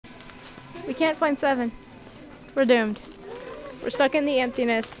We can't find 7. We're doomed. We're stuck in the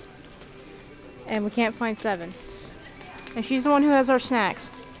emptiness. And we can't find 7. And she's the one who has our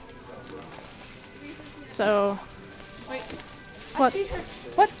snacks. So. Wait. What?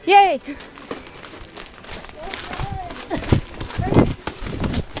 What? Yay!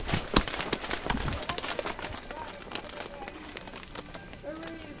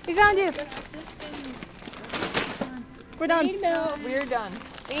 We found you. We're done. We're done.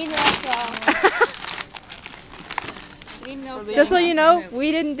 Just so you know,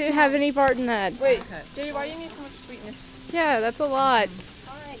 we didn't have any part in that. Wait, Jay, why do you need so much sweetness? Yeah, that's a lot.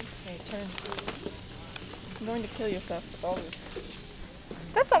 Okay, turn. I'm going to kill yourself with all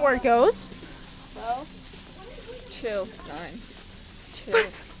this. That's not where it goes. Well, chill, fine. Chill.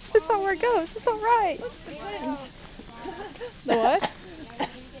 That's not where it goes. It's alright. The what?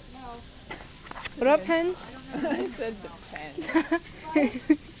 What about pens? I said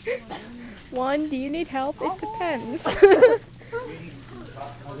depends. 1, do you need help? It depends. Are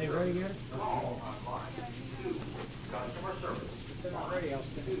they ready yet?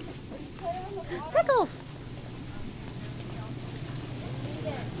 Pickles!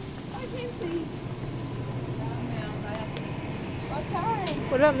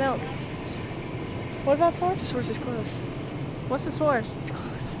 What about milk? What about source? The source is close. What's the source? It's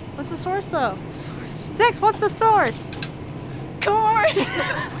close. What's the source though? Source. 6, what's the source? Corn!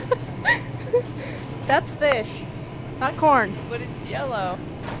 That's fish, not corn. But it's yellow.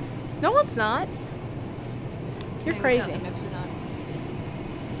 No, it's not. You're crazy.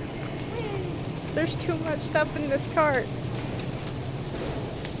 There's too much stuff in this cart.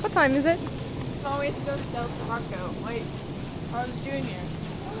 What time is it? Oh, we have to go to Del Taco. Wait, Harlem's Jr.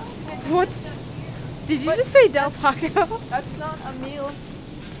 What? Did you just say Del Taco? That's not a meal.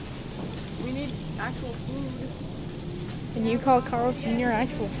 We need actual food. And you call Carl's Jr.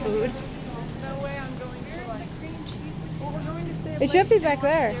 actual food? No way I'm going to like cream cheese. Well, we're going to stay It should be back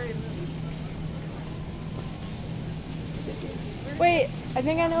there. Wait, I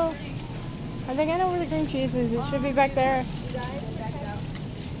think I know where the cream cheese is. It should be back there.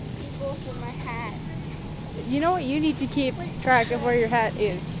 You know what? You need to keep track of where your hat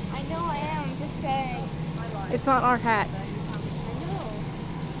is. I know I am, I'm just saying. It's not our hat.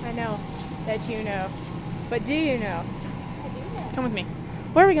 I know. I know that you know. But do you know? I do know. Come with me.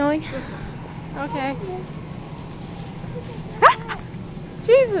 Where are we going? This one. Okay. Ah!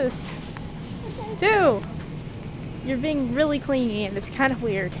 Jesus! 2! You're being really clingy and it's kind of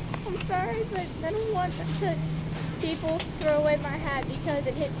weird. I'm sorry, but I don't want people throw away my hat because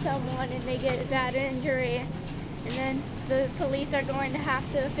it hit someone and they get a bad injury. And then the police are going to have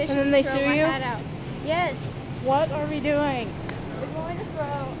to officially And then they throw sue my you? hat out. Yes. What are we doing? We're going to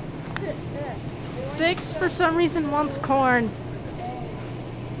throw... 6 for some reason wants corn.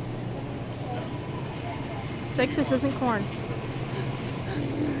 6, this isn't corn.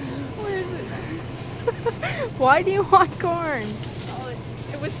 Where is it? Why do you want corn? Oh,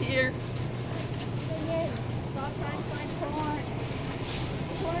 it was here. Stop trying to find corn.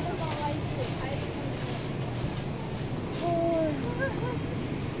 Corn is all I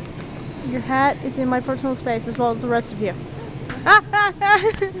do. Your hat is in my personal space as well as the rest of you.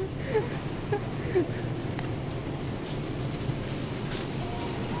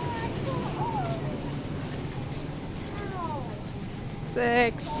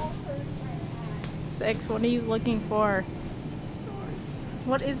 6. 6, what are you looking for? Source.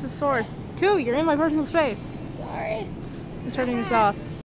 What is the source? 2, you're in my personal space. Sorry. I'm turning this off.